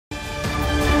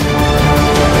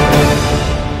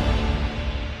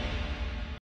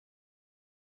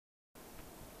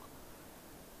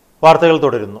വാർത്തകൾ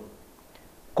തുടരുന്നു.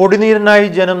 കുടിനീരിനായി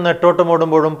ജനം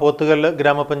നെട്ടോട്ടമോടുമ്പോഴും പോത്തുകല്ല്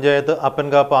ഗ്രാമപഞ്ചായത്ത്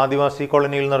അപ്പൻകാപ്പ് ആദിവാസി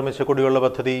കോളനിയിൽ നിർമ്മിച്ച കുടിവെള്ള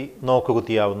പദ്ധതി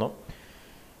നോക്കുകുത്തിയാവുന്നു.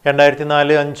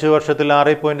 2004-05 വർഷത്തിൽ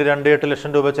 6.28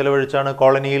 ലക്ഷം രൂപ ചെലവഴിച്ചാണ്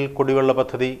കോളനിയിൽ കുടിവെള്ള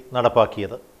പദ്ധതി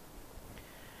നടപ്പാക്കിയത്.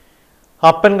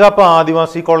 അപ്പൻകാപ്പ്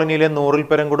ആദിവാസി കോളനിയിലെ 100-ൽ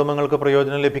പരം കുടുംബങ്ങൾക്ക്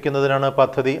പ്രയോജനം ലഭിക്കുന്നതിനാണ്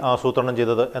പദ്ധതി ആസൂത്രണം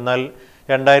ചെയ്തത്. എന്നാൽ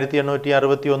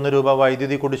 2861 രൂപ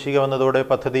വൈദ്യുതി കുടിശ്ശിക വന്നതോടെ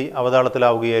പദ്ധതി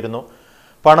അവതാളത്തിലാവുകയായിരുന്നു.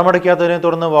 പണമടയ്ക്കാത്തതിനെ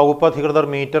തുടർന്ന് വകുപ്പ് അധികൃതർ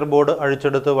മീറ്റർ ബോർഡ്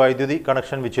അഴിച്ചെടുത്ത് വൈദ്യുതി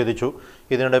കണക്ഷൻ വിച്ഛേദിച്ചു.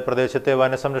 ഇതിനിടെ പ്രദേശത്തെ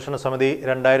വനസംരക്ഷണ സമിതി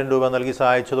 2000 രൂപ നൽകി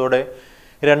സഹായിച്ചതോടെ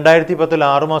 2010-ൽ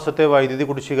 6 മാസത്തെ വൈദ്യുതി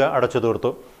കുടിശ്ശിക അടച്ചു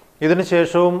തീർത്തു.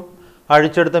 ഇതിനുശേഷവും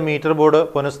അഴിച്ചെടുത്ത മീറ്റർ ബോർഡ്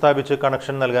പുനഃസ്ഥാപിച്ച്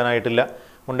കണക്ഷൻ നൽകാനായിട്ടില്ല.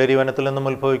 മുണ്ടേരി വനത്തിൽ നിന്നും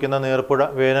ഉത്ഭവിക്കുന്ന നീർപ്പുഴ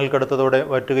വേനൽ കടുത്തതോടെ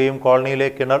വറ്റുകയും കോളനിയിലെ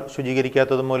കിണർ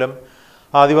ശുചീകരിക്കാത്തതും മൂലം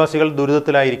ആദിവാസികൾ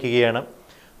ദുരിതത്തിലായിരിക്കുകയാണ്.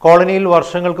 കോളനിയിൽ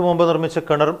വർഷങ്ങൾക്ക് മുമ്പ് നിർമ്മിച്ച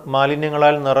കിണർ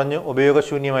മാലിന്യങ്ങളാൽ നിറഞ്ഞ്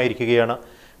ഉപയോഗശൂന്യമായിരിക്കുകയാണ്.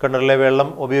 കിണറിലെ വെള്ളം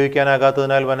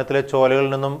ഉപയോഗിക്കാനാകാത്തതിനാൽ വനത്തിലെ ചോലകളിൽ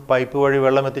നിന്നും പൈപ്പ് വഴി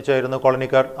വെള്ളം എത്തിച്ചായിരുന്നു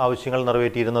കോളനിക്കാർ ആവശ്യങ്ങൾ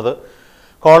നിറവേറ്റിയിരുന്നത്.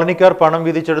 കോളനിക്കാർ പണം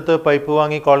വിധിച്ചെടുത്ത് പൈപ്പ്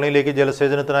വാങ്ങി കോളനിയിലേക്ക്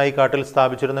ജലസേചനത്തിനായി കാട്ടിൽ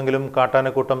സ്ഥാപിച്ചിരുന്നെങ്കിലും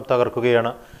കാട്ടാനക്കൂട്ടം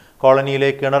തകർക്കുകയാണ്. കോളനിയിലെ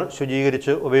കിണർ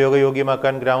ശുചീകരിച്ച്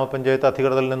ഉപയോഗയോഗ്യമാക്കാൻ ഗ്രാമപഞ്ചായത്ത്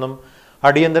അധികൃതരിൽ നിന്നും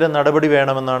അടിയന്തര നടപടി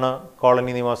വേണമെന്നാണ്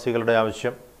കോളനി നിവാസികളുടെ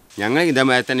ആവശ്യം. ഞങ്ങൾ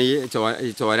ഇതേമാതിരി തന്നെ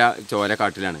ഈ ചോര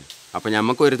കാട്ടിലാണ്. അപ്പോൾ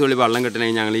നമുക്ക് ഒരു തുള്ളി വെള്ളം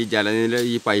കിട്ടണമെങ്കിൽ ഞങ്ങൾ ഈ ജലനില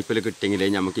ഈ പൈപ്പിൽ കിട്ടിയെങ്കിലേ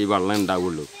നമുക്ക് ഈ വെള്ളം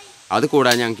ഉണ്ടാവുള്ളൂ.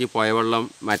 അതുകൂടാതെ ഞങ്ങൾക്ക് ഈ പുഴ വെള്ളം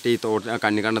മറ്റേ ഈ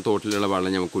കണ്ണിക്കണ്ട തോട്ടിലുള്ള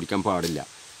വെള്ളം നമുക്ക് കുടിക്കാൻ പാടില്ല.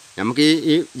 നമുക്ക്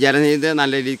ഈ ജലനിധി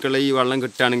നല്ല രീതിക്കുള്ള ഈ വെള്ളം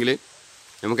കിട്ടുകയാണെങ്കിൽ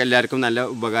നമുക്ക് എല്ലാവർക്കും നല്ല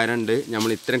ഉപകാരമുണ്ട്. നമ്മൾ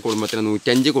ഇത്രയും കുടുംബത്തിന്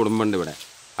 105 കുടുംബമുണ്ട് ഇവിടെ.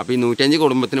 അപ്പോൾ ഈ 105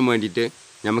 കുടുംബത്തിനും വേണ്ടിയിട്ട്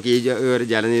നമുക്ക് ഈ ഒരു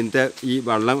ജലനിധിൻ്റെ ഈ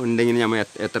വെള്ളം ഉണ്ടെങ്കിൽ നമ്മൾ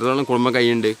എത്രത്തോളം കുടുംബം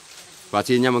കൈയുണ്ട്.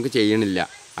 പക്ഷേ ഇത് നമുക്ക് ചെയ്യണില്ല.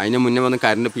 അതിന് മുന്നേ വന്ന്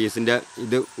കറണ്ട് പീസിൻ്റെ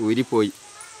ഇത്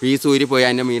പീസ് ഊരിപ്പോയി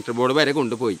അതിൻ്റെ മീറ്റർ ബോർഡ് വരെ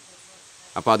കൊണ്ടുപോയി.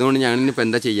 അപ്പോൾ അതുകൊണ്ട് ഞങ്ങളിപ്പോൾ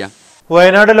എന്താ ചെയ്യുക?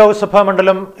 വയനാട് ലോക്സഭാ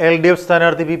മണ്ഡലം LDF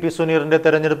സ്ഥാനാർത്ഥി PP സുനീറിന്റെ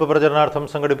തെരഞ്ഞെടുപ്പ് പ്രചരണാർത്ഥം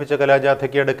സംഘടിപ്പിച്ച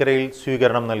കലാജാഥയ്ക്ക് എടക്കരയിൽ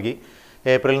സ്വീകരണം നൽകി.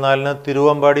 ഏപ്രിൽ 4-ന്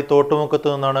തിരുവമ്പാടി തോട്ടുമുക്കത്ത്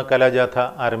നിന്നാണ് കലാജാഥ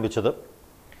ആരംഭിച്ചത്.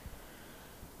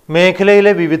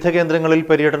 മേഖലയിലെ വിവിധ കേന്ദ്രങ്ങളിൽ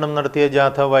പര്യടനം നടത്തിയ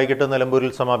ജാഥ വൈകിട്ട്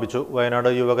നിലമ്പൂരിൽ സമാപിച്ചു. വയനാട്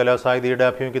യുവകലാസാഹിതിയുടെ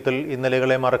ആഭിമുഖ്യത്തിൽ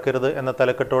ഇന്നലെകളെ മറക്കരുത് എന്ന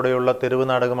തലക്കെട്ടോടെയുള്ള തെരുവ്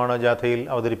നാടകമാണ് ജാഥയിൽ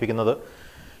അവതരിപ്പിക്കുന്നത്.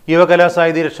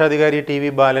 യുവകലാസാഹിതി രക്ഷാധികാരി TV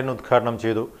ബാലൻ ഉദ്ഘാടനം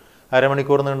ചെയ്തു.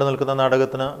 അരമണിക്കൂർ നീണ്ടു നിൽക്കുന്ന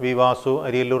നാടകത്തിന് വി വാസു,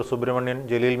 അരിയല്ലൂർ സുബ്രഹ്മണ്യൻ,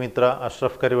 ജലീൽ മിത്ര,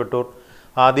 അഷ്റഫ് കരുവട്ടൂർ,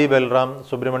 ആദി ബൽറാം,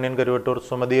 സുബ്രഹ്മണ്യൻ കരുവട്ടൂർ,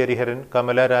 സുമതി ഹരിഹരൻ,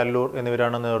 കമല രാല്ലൂർ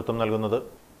എന്നിവരാണ് നേതൃത്വം നൽകുന്നത്.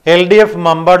 LDF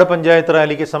മമ്പാട് പഞ്ചായത്ത്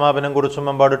റാലിക്ക് സമാപനം കുറിച്ച്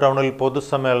മമ്പാട് ടൗണിൽ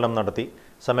പൊതുസമ്മേളനം നടത്തി.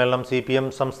 സമ്മേളനം CPM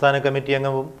സംസ്ഥാന കമ്മിറ്റി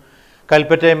അംഗവും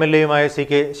കൽപ്പറ്റ MLA-യുമായ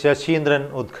CK ശശീന്ദ്രൻ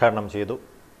ഉദ്ഘാടനം ചെയ്തു.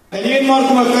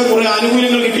 ധനികന്മാർക്കുമൊക്കെ കുറെ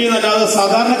ആനുകൂല്യങ്ങൾ കിട്ടിയെന്നല്ലാതെ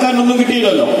സാധാരണക്കാരനൊന്നും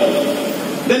കിട്ടിയില്ലല്ലോ.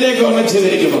 ഇതല്ലേ ഗവൺമെന്റ്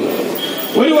ചെയ്തിരിക്കുന്നത്?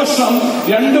 ഒരു വർഷം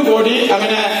 2 കോടി,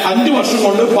 അങ്ങനെ 5 വർഷം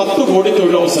കൊണ്ട് 10 കോടി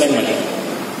തൊഴിലവസരങ്ങൾ.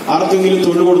 ആർക്കെങ്കിലും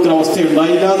തൊഴിൽ കൊടുക്കുന്ന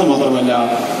അവസ്ഥയുണ്ടായില്ല എന്ന് മാത്രമല്ല,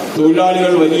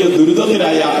 തൊഴിലാളികൾ വലിയ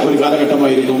ദുരിതത്തിലായ ഒരു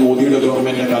കാലഘട്ടമായിരുന്നു മോദിയുടെ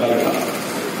ഗവൺമെന്റിന്റെ കാലഘട്ടം.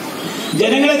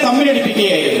 ജനങ്ങളെ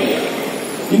തമ്മിലടിപ്പിക്കുകയായിരുന്നു.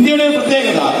 ഇന്ത്യയുടെ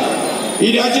പ്രത്യേകത, ഈ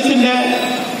രാജ്യത്തിന്റെ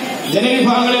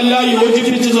ജനവിഭാഗങ്ങളെല്ലാം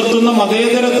യോജിപ്പിച്ച് നിർത്തുന്ന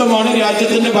മതേതരത്വമാണ്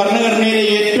രാജ്യത്തിന്റെ ഭരണഘടനയിലെ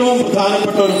ഏറ്റവും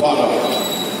പ്രധാനപ്പെട്ട ഒരു ഭാഗം.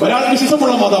 ഒരാൾക്ക്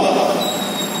ഇഷ്ടമുള്ള മതം,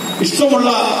 ഇഷ്ടമുള്ള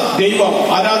ദൈവം,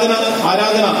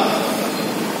 ആരാധന,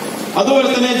 അതുപോലെ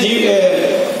തന്നെ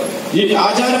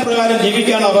ആചാരപ്രകാരം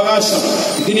ജീവിക്കാൻ അവകാശം,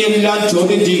 ഇതിനെല്ലാം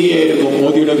ചോദ്യം ചെയ്യുകയായിരുന്നു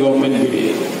മോദിയുടെ government.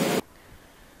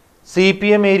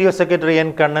 CPM area secretary N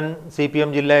Kannan, CPM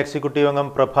ജില്ലാ എക്സിക്യൂട്ടീവ് അംഗം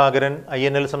പ്രഭാകരൻ,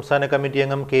 INL സംസ്ഥാന കമ്മിറ്റി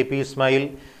അംഗം KP ഇസ്മായിൽ,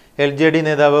 LJD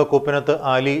നേതാവ് കൂപ്പനത്ത്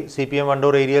ആലി, CPM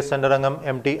വണ്ടൂർ ഏരിയ സെന്റർ അംഗം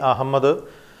MT അഹമ്മദ്,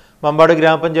 മമ്പാട്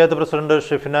ഗ്രാമപഞ്ചായത്ത് പ്രസിഡന്റ്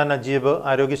ഷിഫ്ന നജീബ്,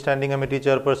 ആരോഗ്യ standing committee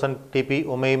chairperson TP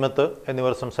Umaimath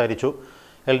എന്നിവർ സംസാരിച്ചു.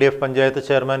 LDF panchayat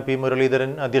chairman P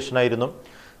Muraleedharan അധ്യക്ഷനായിരുന്നു.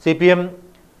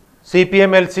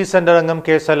 CPM LC സെന്റർ അംഗം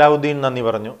K സലാഹുദ്ദീൻ നന്ദി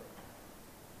പറഞ്ഞു.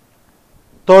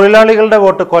 തൊഴിലാളികളുടെ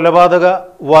വോട്ട് കൊലപാതക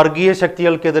വർഗീയ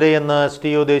ശക്തികൾക്കെതിരെയെന്ന്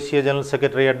STU ദേശീയ general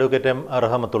secretary advocate M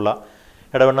അർഹമത്തുള്ള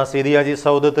Edavanna സീതിയാജി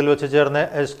സൗദത്തിൽ വെച്ച് ചേർന്ന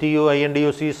STU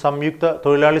INDUC സംയുക്ത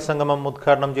തൊഴിലാളി സംഗമം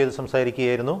ഉദ്ഘാടനം ചെയ്ത്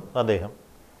സംസാരിക്കുകയായിരുന്നു അദ്ദേഹം.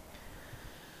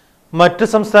 മറ്റ്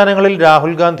സംസ്ഥാനങ്ങളിൽ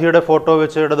രാഹുൽ ഗാന്ധിയുടെ ഫോട്ടോ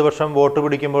വെച്ച് ഇടതുപക്ഷം വോട്ട്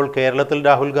പിടിക്കുമ്പോൾ കേരളത്തിൽ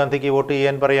രാഹുൽ ഗാന്ധിക്ക് വോട്ട്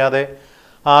ചെയ്യാൻ പറയാതെ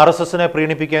RSSനെ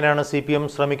പ്രീണിപ്പിക്കാനാണ് CPM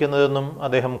ശ്രമിക്കുന്നതെന്നും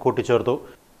അദ്ദേഹം കൂട്ടിച്ചേർത്തു.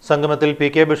 സംഗമത്തിൽ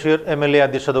PK ബഷീർ MLA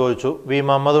അധ്യക്ഷത വഹിച്ചു. V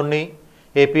മുഹമ്മദ് ഉണ്ണി,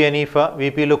 AP Haneefa,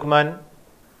 VP Luqman,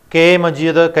 KA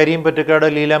Majeed, Kareem Pottekkatt,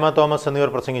 Leelama Thomas എന്നിവർ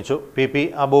പ്രസംഗിച്ചു. PP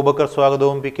അബൂബക്കർ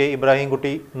സ്വാഗതവും PK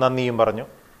ഇബ്രാഹിംകുട്ടി നന്ദിയും പറഞ്ഞു.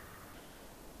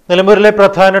 നിലമ്പൂരിലെ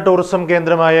പ്രധാന ടൂറിസം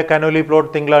കേന്ദ്രമായ കനോലി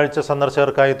പ്ലോട്ട് തിങ്കളാഴ്ച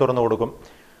സന്ദർശകർക്കായി തുറന്നുകൊടുക്കും.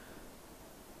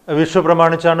 വിഷു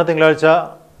പ്രമാണിച്ചാണ് തിങ്കളാഴ്ച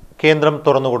കേന്ദ്രം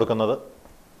തുറന്നുകൊടുക്കുന്നത്.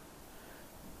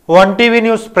 1TV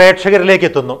ന്യൂസ് പ്രേക്ഷകരിലേക്ക്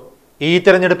എത്തുന്നു. ഈ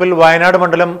തെരഞ്ഞെടുപ്പിൽ വയനാട്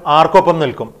മണ്ഡലം ആർക്കൊപ്പം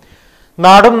നിൽക്കും?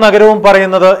 നാടും നഗരവും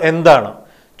പറയുന്നത് എന്താണ്?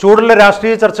 ചൂടുള്ള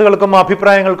രാഷ്ട്രീയ ചർച്ചകൾക്കും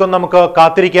അഭിപ്രായങ്ങൾക്കും നമുക്ക്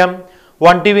കാത്തിരിക്കാം.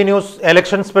 1 TV ന്യൂസ്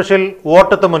ഇലക്ഷൻ സ്പെഷ്യൽ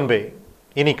വോട്ടെത്തും മുൻപേ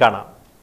ഇനി കാണാം.